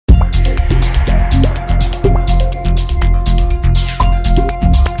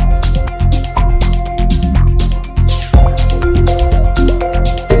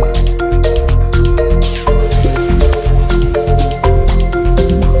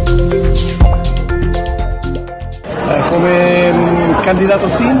candidato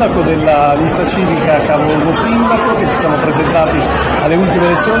sindaco della lista civica Carlo Sindaco, che ci siamo presentati alle ultime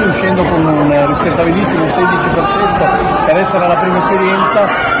elezioni uscendo con un rispettabilissimo 16% per essere la prima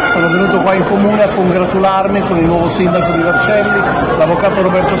esperienza. Sono venuto qua in comune a congratularmi con il nuovo sindaco di Vercelli, l'avvocato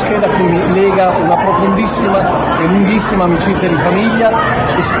Roberto Scheda, a cui mi lega una profondissima e lunghissima amicizia di famiglia,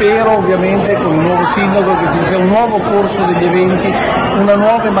 e spero ovviamente con il nuovo sindaco che ci sia un nuovo corso degli eventi, una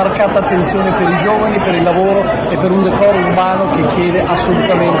nuova e marcata attenzione per i giovani, per il lavoro e per un decoro urbano che chiede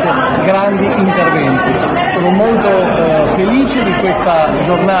assolutamente grandi interventi. Sono molto felice di questa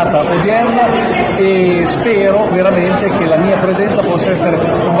giornata odierna e spero veramente che la mia presenza possa essere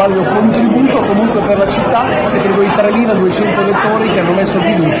un valido contributo comunque per la città e per quei 3.200 elettori che hanno messo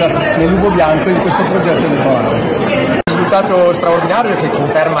fiducia nel Lupo Bianco in questo progetto elettorale. Risultato straordinario che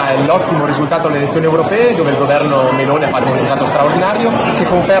conferma l'ottimo risultato alle elezioni europee, dove il governo Meloni ha fatto un risultato straordinario, che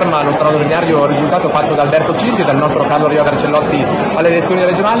conferma lo straordinario risultato fatto da Alberto Cilli e dal nostro Carlo Rio Vercellotti alle elezioni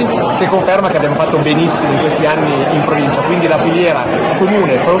regionali, che conferma che abbiamo fatto benissimo in questi anni in provincia. Quindi la filiera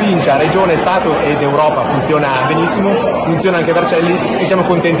comune, provincia, regione, Stato ed Europa funziona benissimo, funziona anche Vercelli e siamo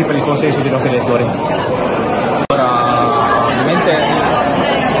contenti per il consenso dei nostri elettori. Ovviamente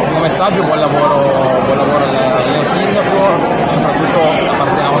il messaggio buon lavoro al sindaco, soprattutto da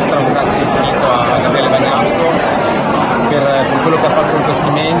parte nostra un grazie infinito a Gabriele Bagnasco per quello che ha fatto con questi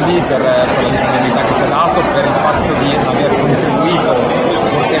mesi, per la disponibilità che ci ha dato, per il fatto di aver contribuito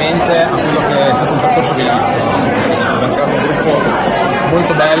fortemente a quello che è stato un percorso bellissimo. Abbiamo creato un gruppo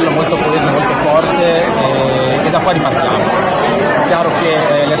molto bello, molto coeso, molto forte e da qua ripartiamo. È chiaro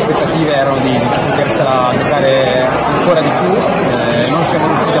che le aspettative erano di potersela giocare ancora di più, non siamo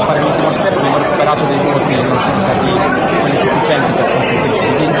riusciti a fare l'ultimo step, abbiamo recuperato dei voti che non sono stati quelli sufficienti per consentirci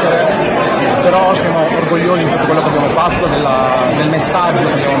di vincere, però siamo orgogliosi di tutto quello che abbiamo fatto, del messaggio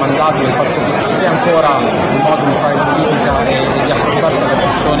che abbiamo mandato, del fatto che ci sia ancora un modo di fare politica e di approcciarsi alle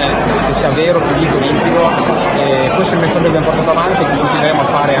persone che sia vero, pulito, limpido, e questo è il messaggio che abbiamo portato avanti e che continueremo a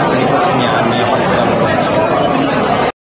fare anche nei prossimi anni.